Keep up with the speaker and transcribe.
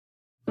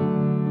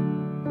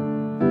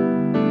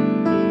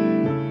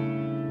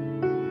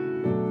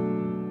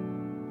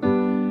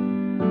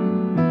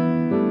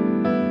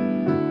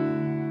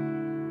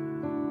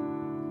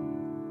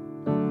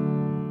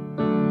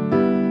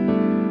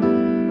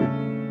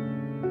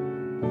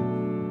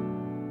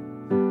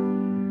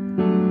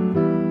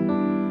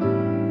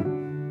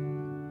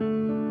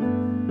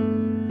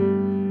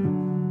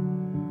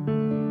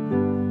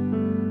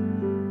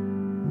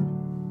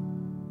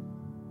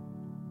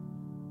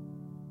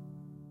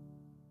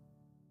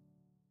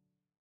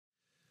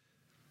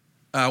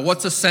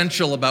What's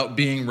essential about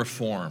being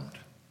reformed?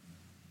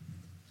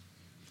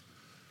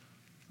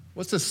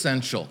 What's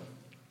essential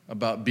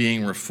about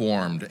being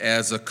reformed?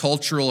 As a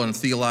cultural and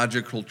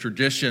theological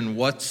tradition,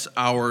 what's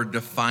our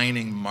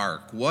defining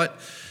mark? What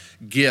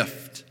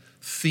gift,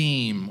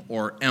 theme,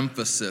 or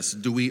emphasis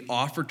do we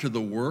offer to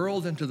the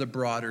world and to the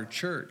broader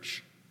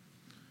church?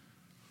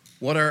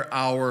 What are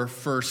our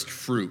first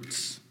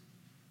fruits?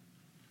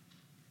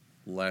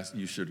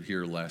 You should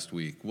hear last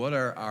week. What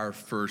are our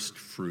first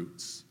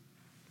fruits?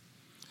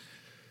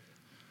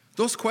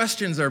 Those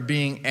questions are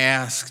being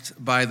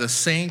asked by the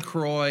St.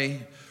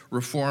 Croix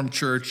Reformed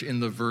Church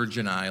in the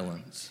Virgin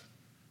Islands.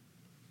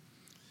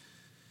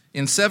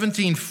 In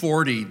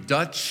 1740,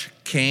 Dutch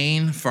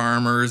cane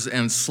farmers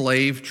and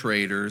slave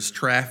traders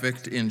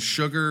trafficked in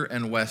sugar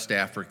and West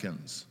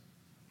Africans,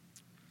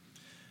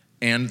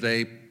 and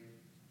they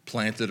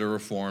planted a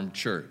Reformed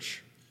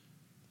church.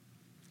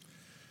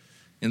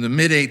 In the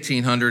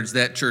mid-1800s,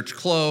 that church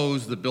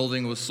closed, the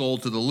building was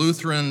sold to the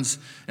Lutherans,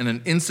 and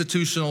an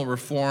institutional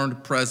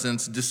Reformed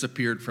presence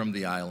disappeared from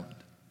the island.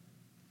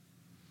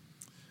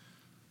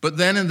 But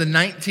then in the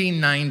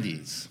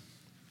 1990s,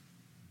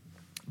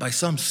 by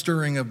some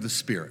stirring of the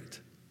Spirit,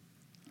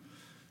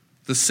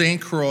 the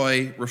St.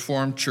 Croix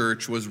Reformed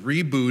Church was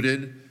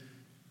rebooted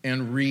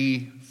and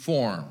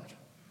reformed.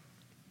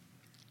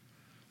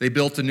 They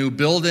built a new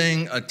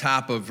building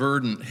atop a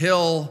verdant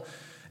hill,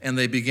 and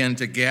they began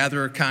to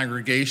gather a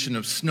congregation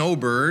of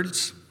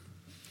snowbirds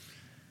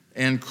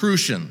and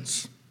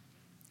Crucians,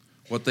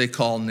 what they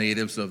call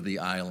natives of the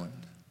island.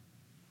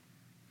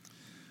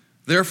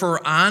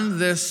 Therefore, on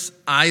this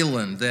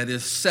island that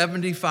is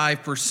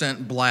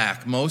 75%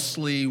 black,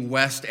 mostly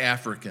West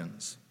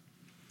Africans,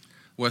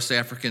 West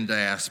African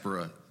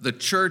diaspora, the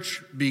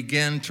church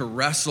began to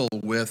wrestle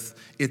with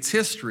its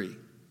history.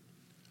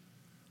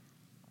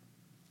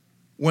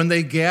 When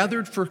they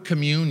gathered for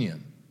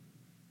communion,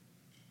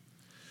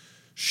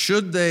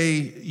 should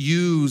they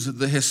use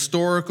the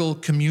historical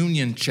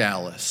communion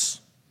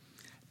chalice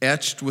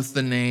etched with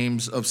the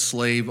names of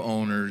slave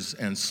owners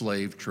and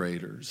slave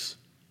traders?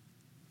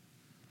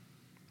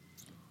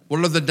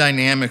 What are the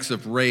dynamics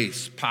of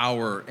race,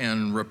 power,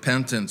 and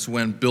repentance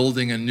when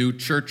building a new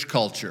church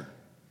culture?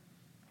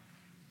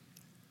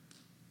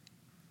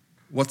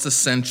 What's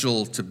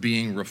essential to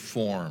being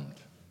reformed?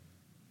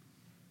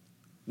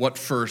 What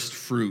first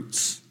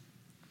fruits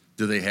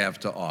do they have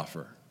to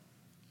offer?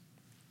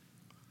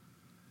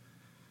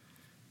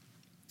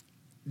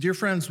 Dear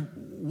friends,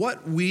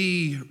 what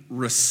we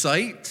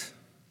recite,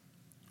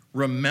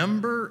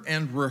 remember,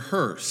 and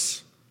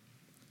rehearse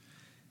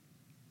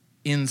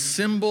in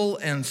symbol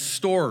and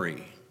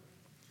story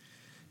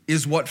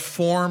is what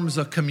forms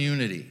a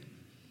community.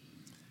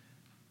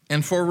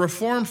 And for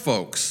Reformed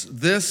folks,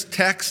 this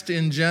text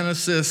in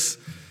Genesis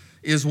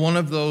is one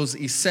of those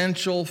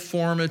essential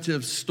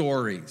formative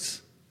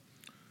stories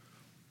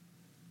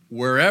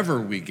wherever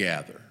we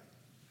gather.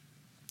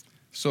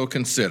 So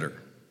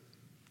consider.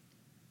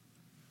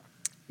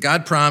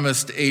 God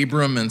promised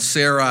Abram and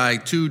Sarai,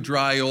 two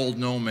dry old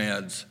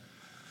nomads,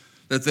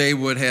 that they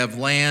would have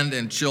land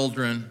and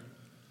children,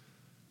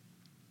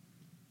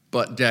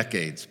 but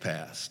decades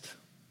passed.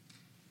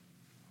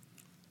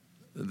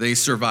 They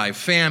survived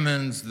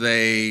famines,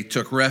 they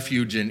took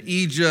refuge in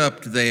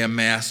Egypt, they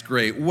amassed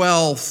great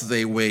wealth,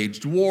 they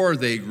waged war,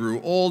 they grew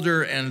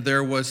older, and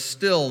there was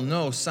still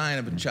no sign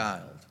of a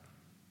child.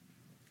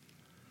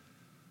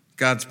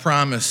 God's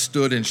promise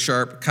stood in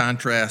sharp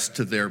contrast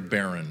to their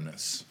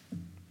barrenness.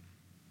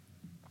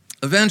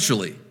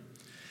 Eventually,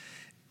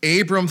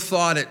 Abram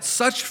thought it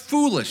such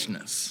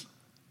foolishness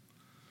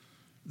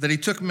that he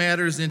took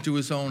matters into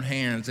his own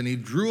hands and he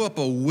drew up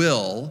a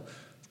will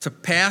to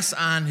pass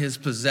on his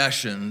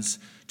possessions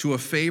to a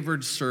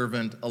favored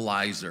servant,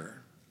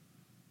 Eliezer.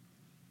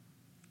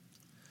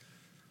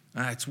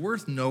 Now, it's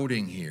worth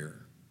noting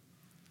here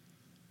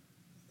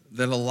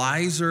that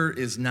Eliezer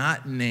is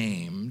not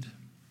named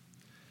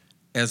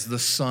as the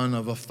son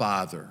of a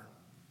father,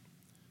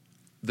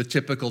 the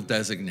typical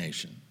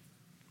designation.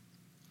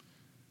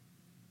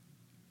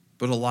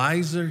 But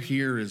Eliezer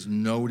here is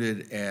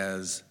noted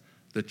as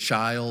the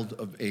child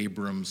of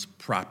Abram's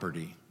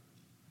property,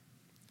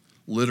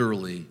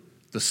 literally,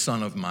 the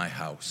son of my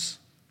house.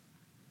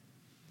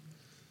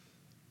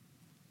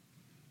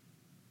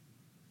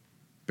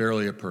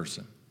 Barely a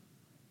person.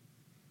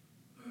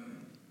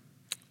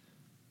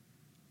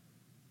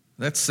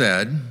 That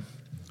said,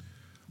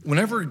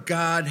 whenever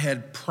God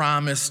had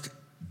promised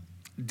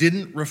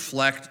didn't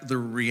reflect the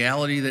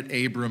reality that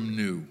Abram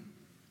knew.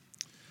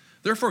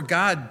 Therefore,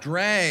 God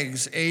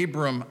drags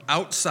Abram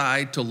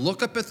outside to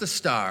look up at the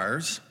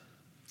stars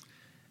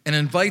and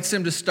invites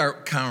him to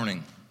start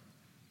counting.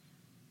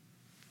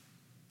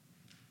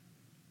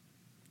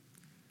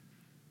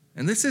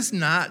 And this is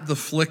not the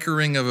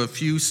flickering of a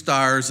few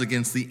stars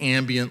against the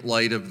ambient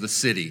light of the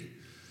city.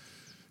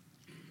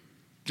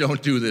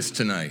 Don't do this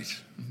tonight.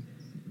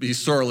 Be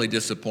sorely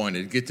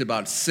disappointed. Get to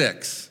about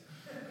 6.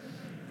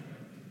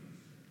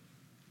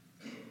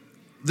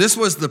 This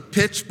was the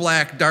pitch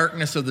black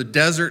darkness of the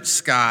desert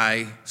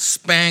sky,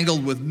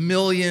 spangled with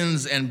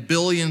millions and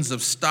billions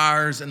of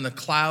stars and the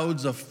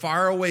clouds of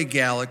faraway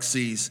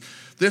galaxies.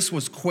 This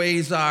was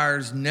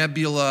quasars,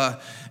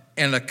 nebula,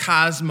 and a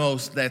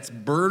cosmos that's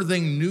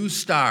birthing new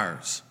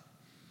stars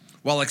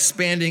while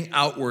expanding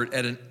outward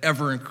at an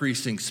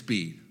ever-increasing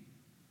speed.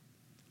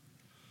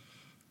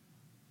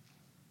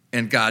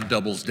 And God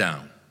doubles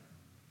down.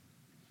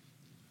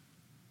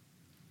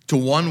 To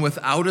one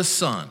without a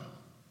son,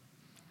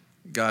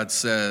 God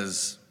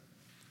says,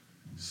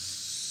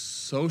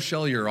 so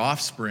shall your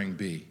offspring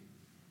be.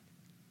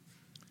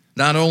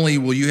 Not only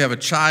will you have a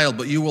child,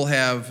 but you will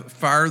have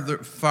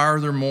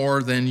farther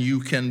more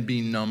than can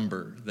be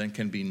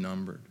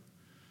numbered.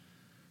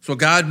 So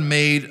God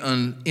made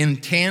an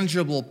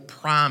intangible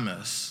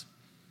promise,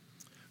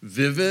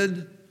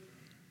 vivid,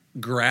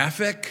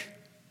 graphic,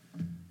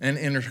 and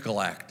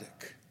intergalactic.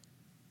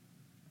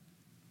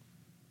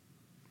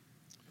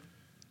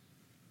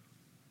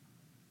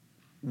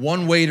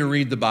 One way to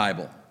read the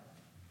Bible.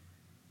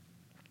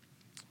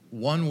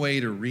 One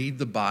way to read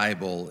the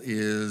Bible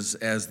is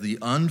as the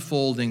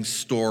unfolding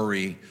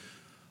story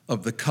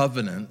of the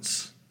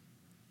covenants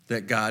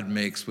that God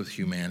makes with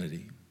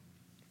humanity.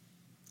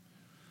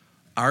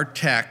 Our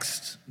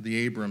text,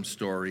 the Abram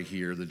story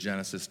here, the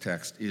Genesis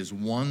text, is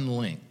one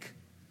link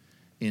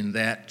in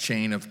that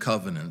chain of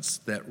covenants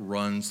that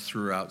runs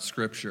throughout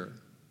Scripture.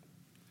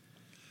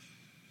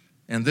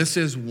 And this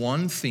is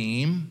one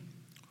theme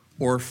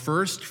or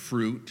first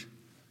fruit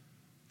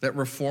that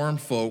Reformed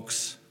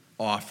folks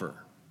offer.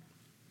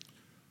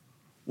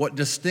 What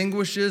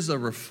distinguishes a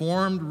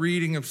Reformed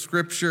reading of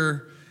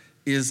Scripture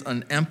is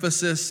an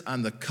emphasis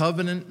on the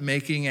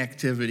covenant-making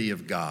activity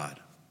of God.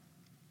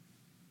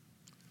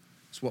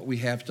 It's what we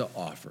have to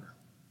offer.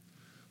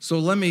 So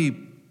let me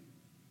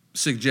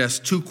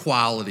suggest two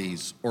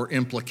qualities or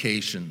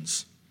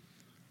implications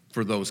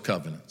for those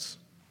covenants.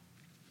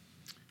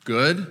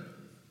 Good.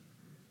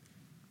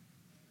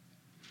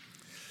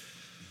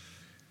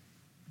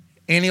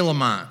 Annie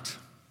Lamott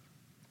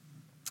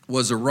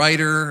was a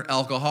writer,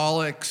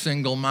 alcoholic,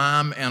 single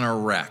mom, and a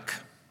wreck,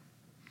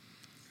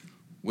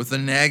 with a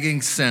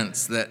nagging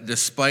sense that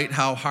despite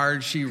how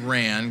hard she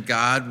ran,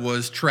 God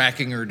was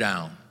tracking her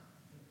down.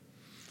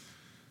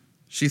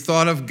 She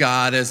thought of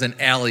God as an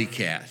alley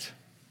cat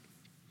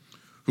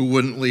who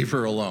wouldn't leave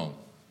her alone.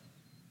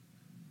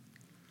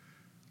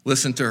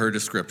 Listen to her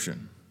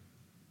description.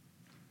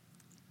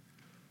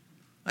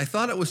 I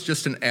thought it was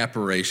just an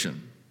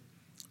apparition,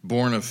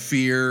 born of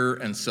fear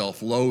and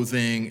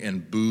self-loathing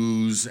and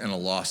booze and a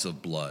loss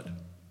of blood.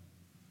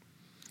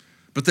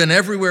 But then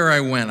everywhere I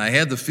went, I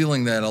had the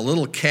feeling that a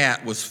little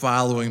cat was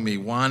following me,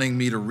 wanting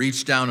me to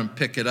reach down and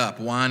pick it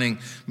up, wanting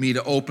me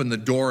to open the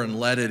door and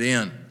let it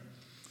in.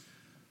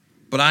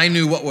 But I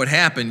knew what would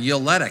happen. You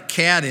let a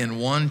cat in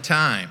one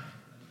time,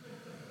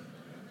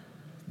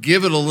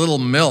 give it a little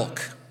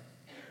milk,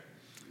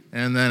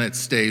 and then it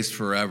stays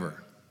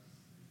forever.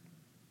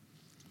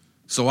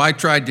 So I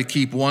tried to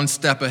keep one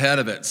step ahead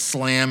of it,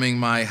 slamming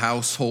my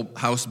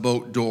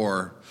houseboat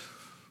door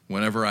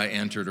whenever I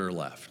entered or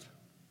left.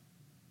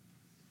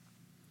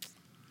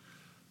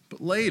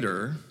 But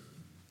later,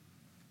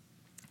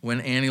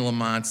 when Annie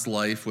Lamott's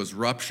life was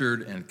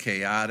ruptured and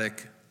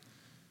chaotic,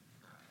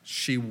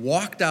 she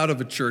walked out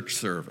of a church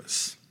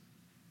service.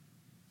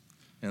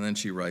 And then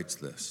she writes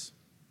this.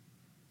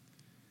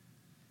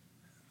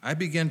 I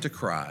began to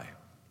cry,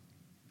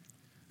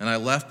 and I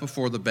left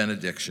before the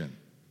benediction.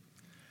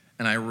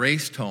 And I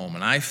raced home,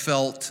 and I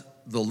felt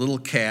the little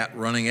cat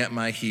running at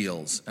my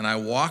heels. And I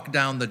walked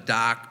down the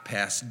dock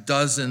past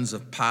dozens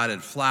of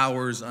potted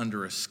flowers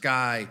under a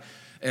sky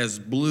as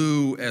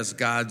blue as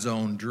God's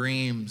own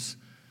dreams.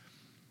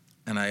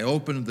 And I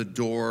opened the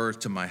door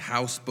to my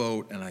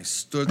houseboat, and I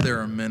stood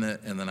there a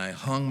minute, and then I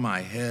hung my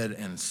head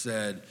and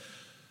said,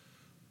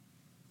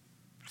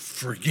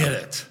 forget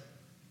it.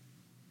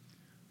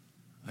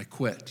 I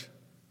quit.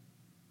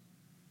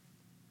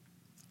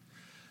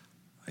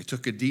 I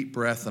took a deep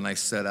breath and I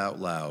said out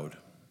loud,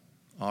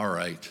 all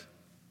right,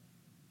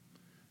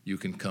 you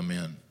can come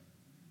in.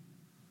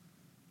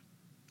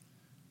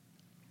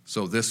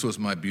 So this was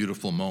my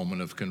beautiful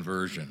moment of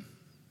conversion.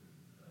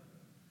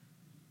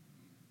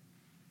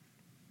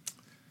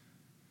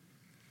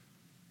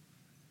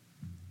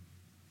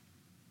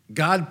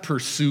 God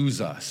pursues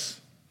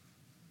us.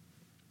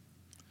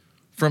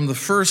 From the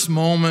first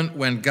moment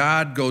when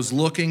God goes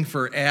looking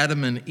for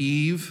Adam and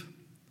Eve,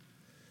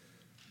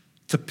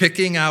 to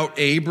picking out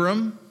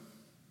Abram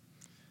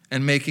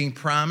and making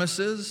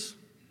promises,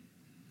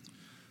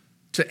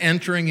 to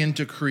entering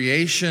into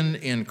creation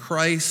in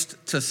Christ,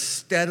 to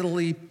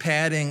steadily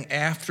padding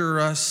after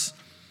us,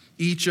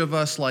 each of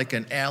us like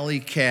an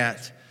alley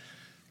cat,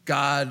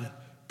 God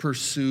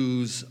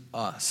pursues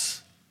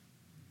us.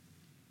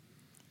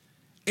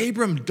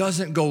 Abram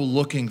doesn't go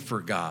looking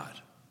for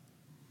God.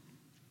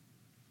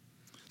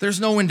 There's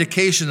no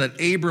indication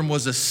that Abram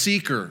was a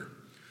seeker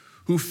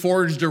who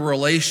forged a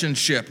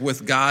relationship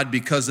with God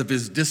because of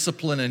his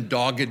discipline and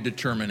dogged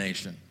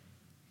determination.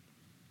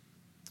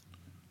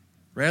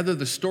 Rather,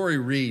 the story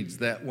reads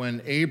that when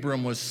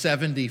Abram was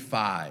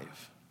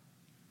 75,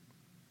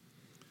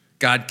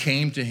 God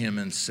came to him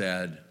and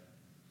said,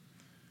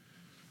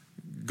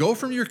 "Go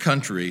from your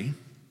country,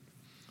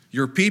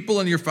 your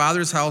people and your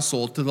father's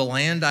household to the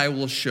land I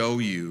will show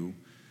you.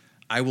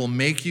 I will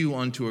make you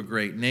unto a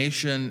great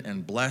nation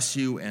and bless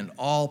you, and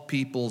all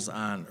peoples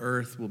on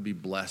earth will be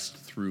blessed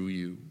through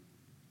you."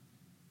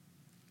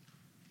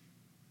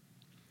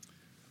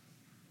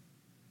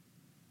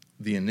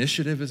 The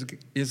initiative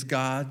is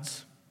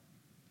God's.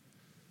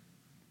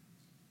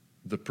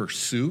 The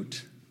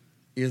pursuit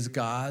is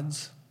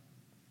God's.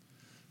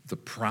 The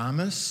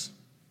promise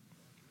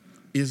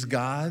is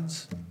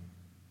God's.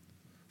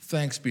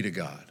 Thanks be to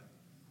God.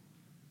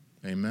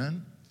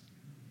 Amen.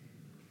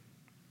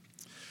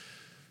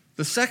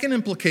 The second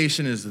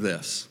implication is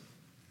this.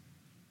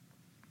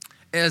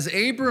 As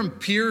Abram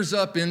peers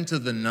up into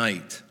the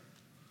night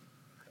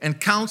and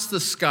counts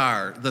the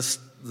stars,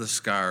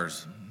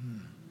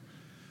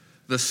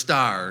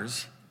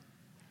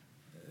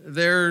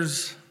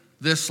 there's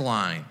this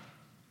line.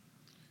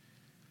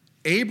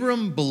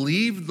 Abram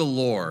believed the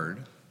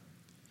Lord,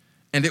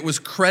 and it was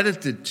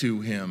credited to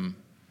him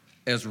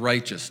as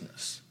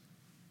righteousness.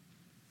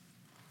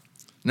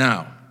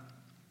 Now,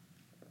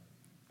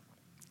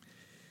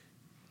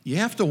 you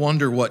have to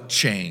wonder what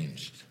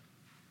changed.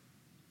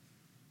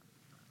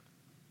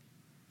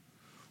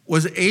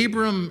 Was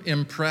Abram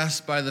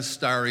impressed by the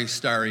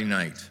starry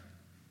night?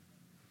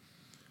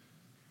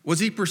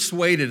 Was he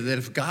persuaded that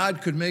if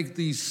God could make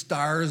these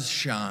stars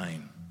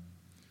shine,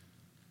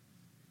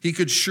 he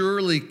could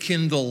surely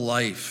kindle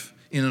life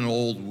in an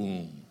old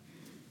womb?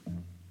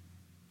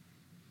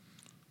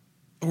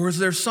 Or is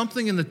there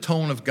something in the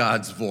tone of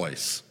God's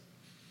voice?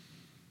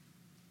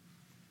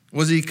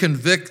 Was he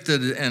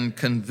convicted and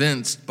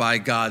convinced by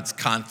God's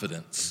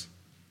confidence?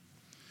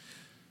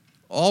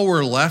 All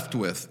we're left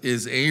with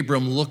is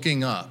Abram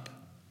looking up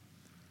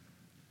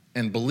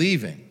and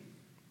believing.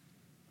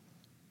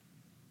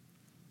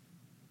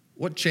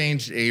 What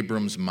changed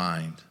Abram's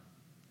mind?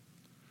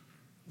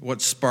 What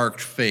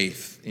sparked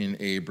faith in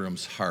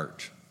Abram's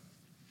heart?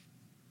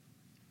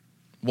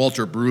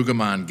 Walter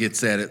Brueggemann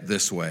gets at it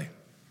this way.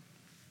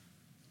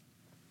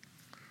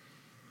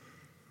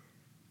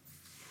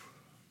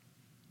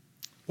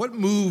 What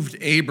moved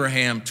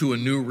Abraham to a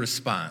new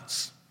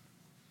response?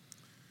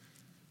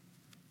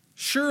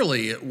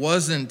 Surely it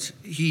wasn't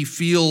he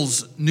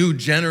feels new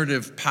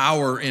generative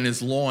power in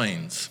his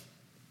loins,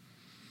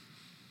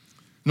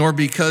 nor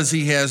because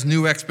he has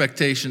new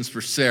expectations for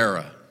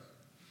Sarah.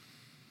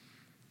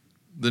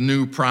 The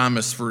new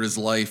promise for his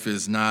life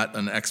is not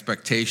an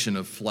expectation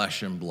of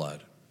flesh and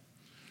blood.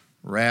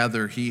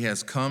 Rather, he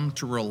has come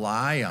to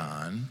rely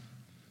on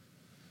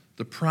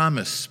the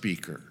promise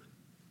speaker.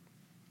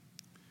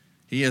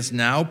 He has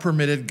now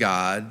permitted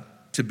God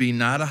to be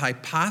not a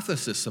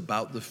hypothesis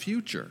about the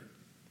future,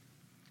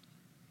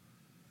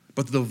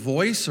 but the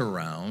voice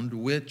around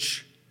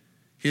which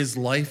his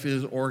life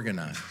is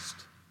organized.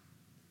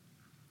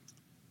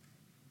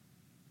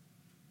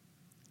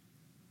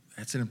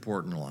 That's an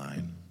important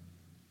line.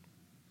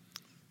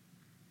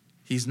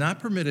 He's not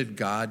permitted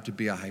God to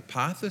be a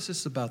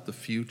hypothesis about the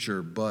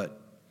future,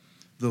 but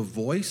the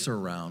voice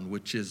around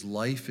which his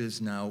life is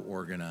now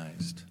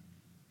organized.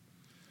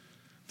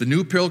 The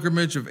new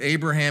pilgrimage of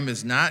Abraham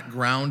is not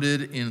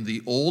grounded in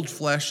the old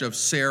flesh of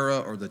Sarah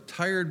or the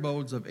tired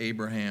bones of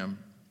Abraham,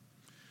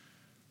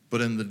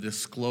 but in the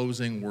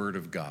disclosing word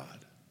of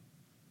God.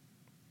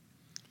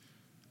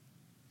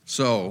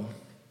 So,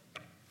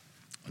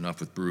 enough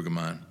with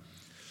Brueggemann.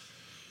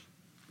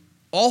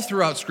 All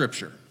throughout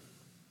Scripture,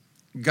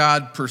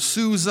 God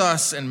pursues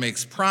us and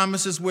makes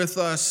promises with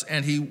us,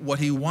 and what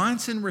he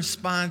wants in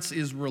response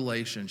is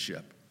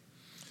relationship.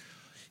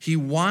 He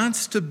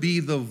wants to be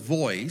the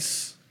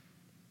voice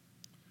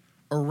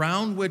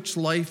around which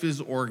life is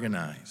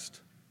organized.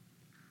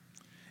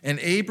 And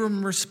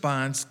Abram's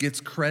response gets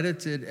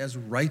credited as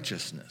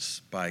righteousness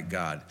by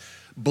God.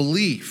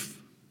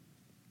 Belief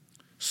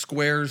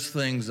squares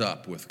things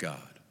up with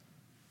God.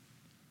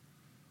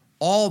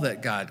 All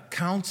that God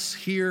counts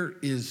here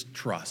is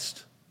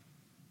trust.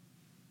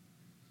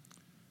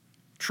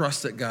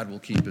 Trust that God will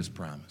keep his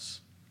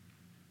promise.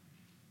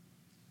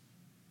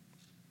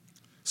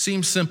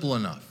 Seems simple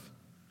enough.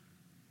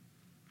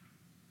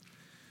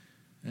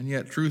 And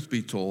yet, truth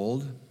be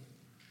told,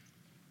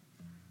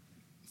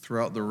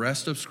 throughout the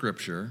rest of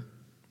Scripture,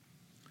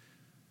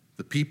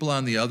 the people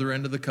on the other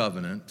end of the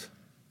covenant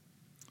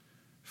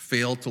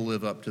fail to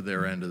live up to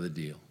their end of the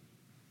deal.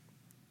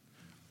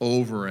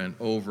 Over and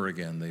over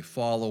again, they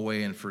fall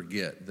away and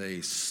forget.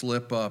 They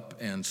slip up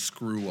and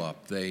screw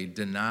up. They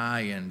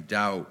deny and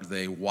doubt.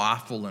 They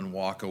waffle and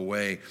walk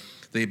away.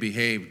 They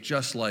behave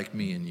just like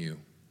me and you.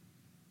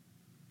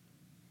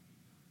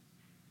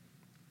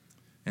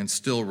 And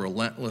still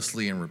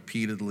relentlessly and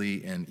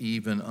repeatedly and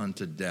even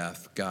unto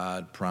death,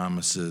 God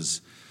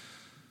promises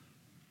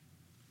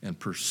and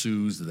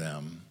pursues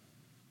them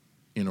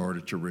in order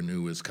to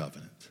renew his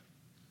covenant.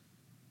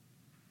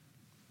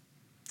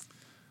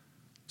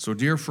 So,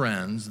 dear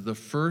friends, the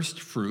first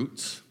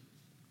fruits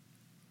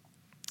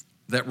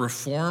that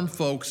Reformed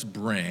folks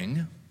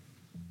bring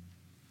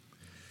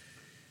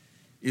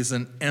is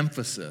an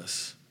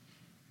emphasis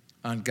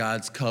on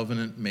God's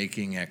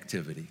covenant-making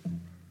activity,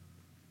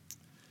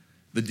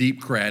 the deep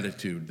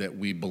gratitude that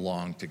we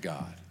belong to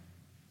God.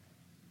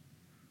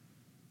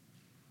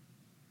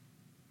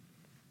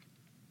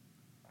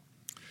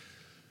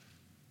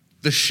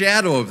 The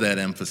shadow of that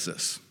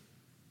emphasis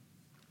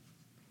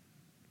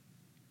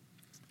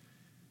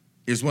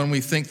is when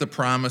we think the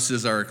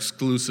promises are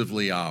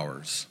exclusively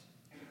ours.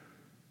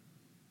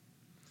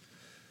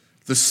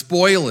 The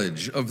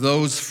spoilage of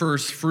those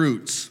first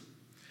fruits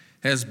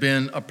has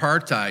been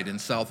apartheid in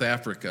South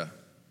Africa,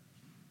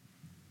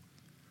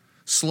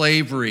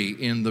 slavery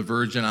in the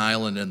Virgin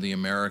Island and the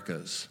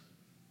Americas,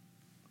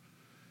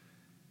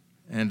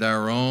 and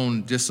our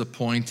own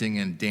disappointing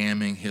and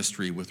damning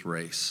history with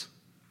race.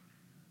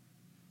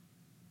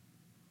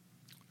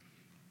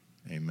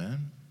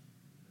 Amen.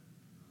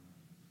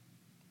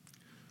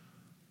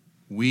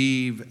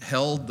 We've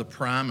held the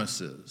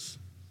promises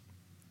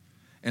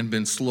and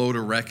been slow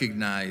to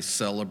recognize,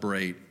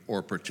 celebrate,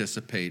 or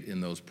participate in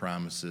those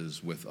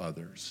promises with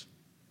others.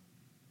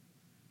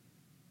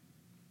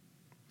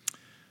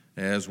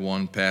 As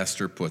one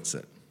pastor puts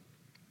it,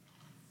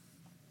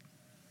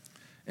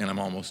 and I'm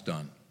almost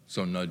done,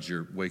 so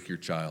wake your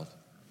child.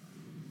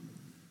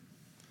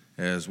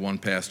 As one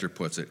pastor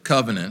puts it,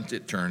 covenant,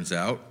 it turns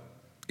out,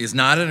 is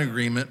not an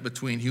agreement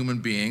between human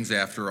beings,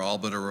 after all,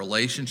 but a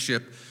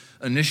relationship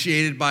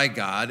initiated by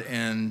God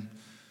and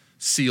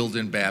sealed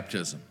in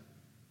baptism.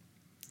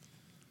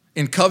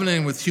 In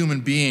covenanting with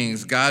human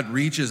beings, God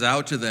reaches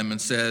out to them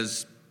and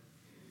says,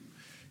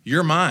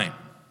 "You're mine."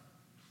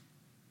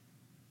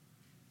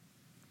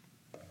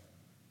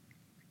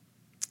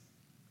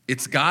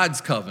 It's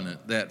God's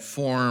covenant that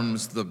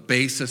forms the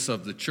basis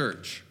of the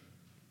church.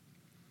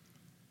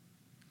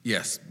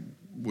 Yes,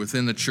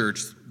 within the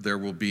church, there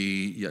will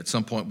be, at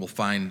some point, we'll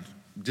find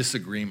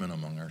disagreement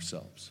among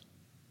ourselves.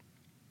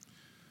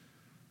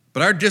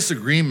 But our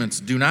disagreements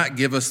do not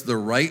give us the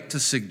right to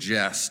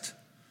suggest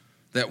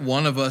that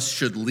one of us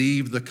should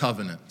leave the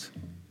covenant,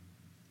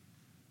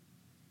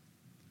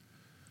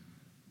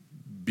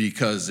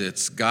 because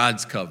it's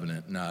God's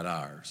covenant, not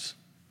ours.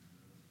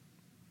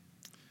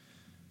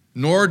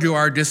 Nor do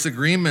our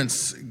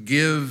disagreements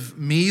give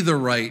me the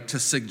right to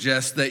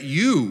suggest that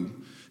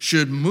you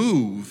should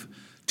move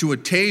to a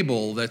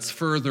table that's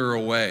further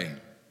away,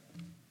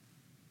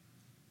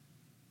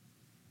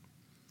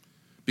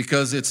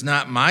 because it's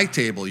not my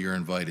table you're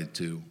invited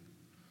to,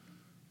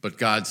 but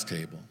God's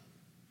table.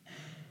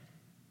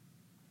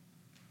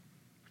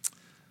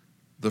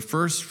 The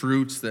first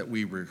fruits that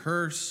we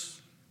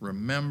rehearse,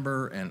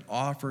 remember, and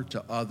offer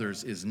to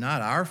others is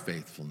not our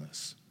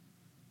faithfulness,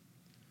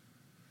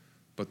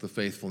 but the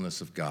faithfulness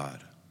of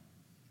God.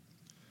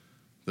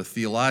 The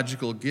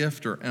theological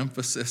gift or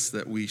emphasis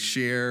that we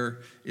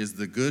share is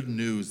the good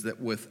news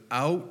that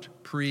without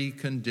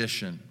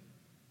precondition,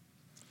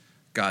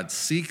 God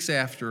seeks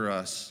after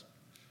us,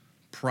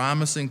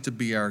 promising to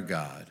be our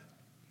God,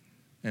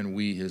 and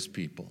we his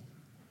people.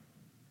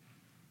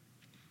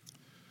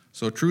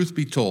 So, truth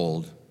be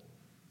told,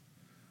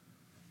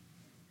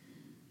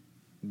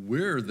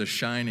 we're the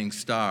shining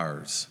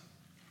stars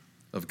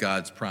of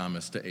God's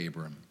promise to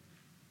Abram.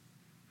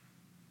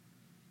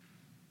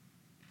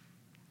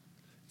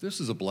 If this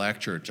is a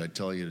black church, I'd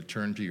tell you to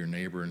turn to your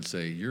neighbor and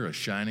say, "You're a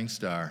shining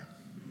star."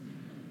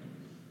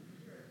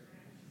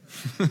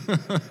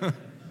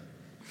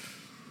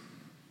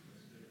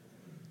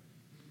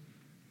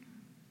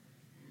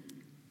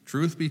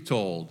 Truth be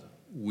told,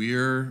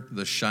 we're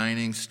the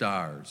shining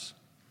stars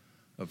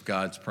of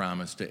God's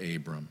promise to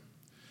Abram.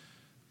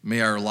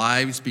 May our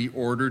lives be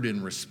ordered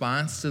in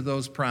response to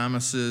those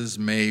promises.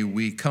 May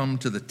we come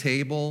to the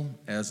table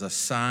as a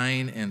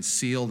sign and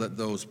seal that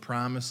those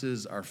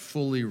promises are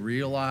fully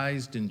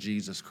realized in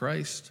Jesus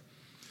Christ.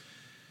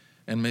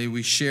 And may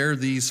we share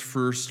these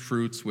first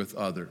fruits with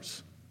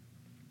others.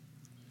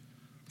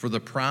 For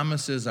the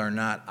promises are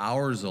not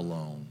ours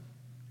alone,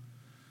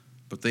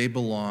 but they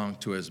belong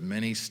to as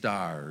many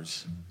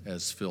stars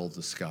as fill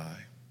the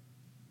sky.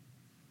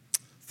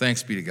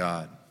 Thanks be to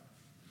God.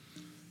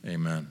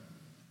 Amen.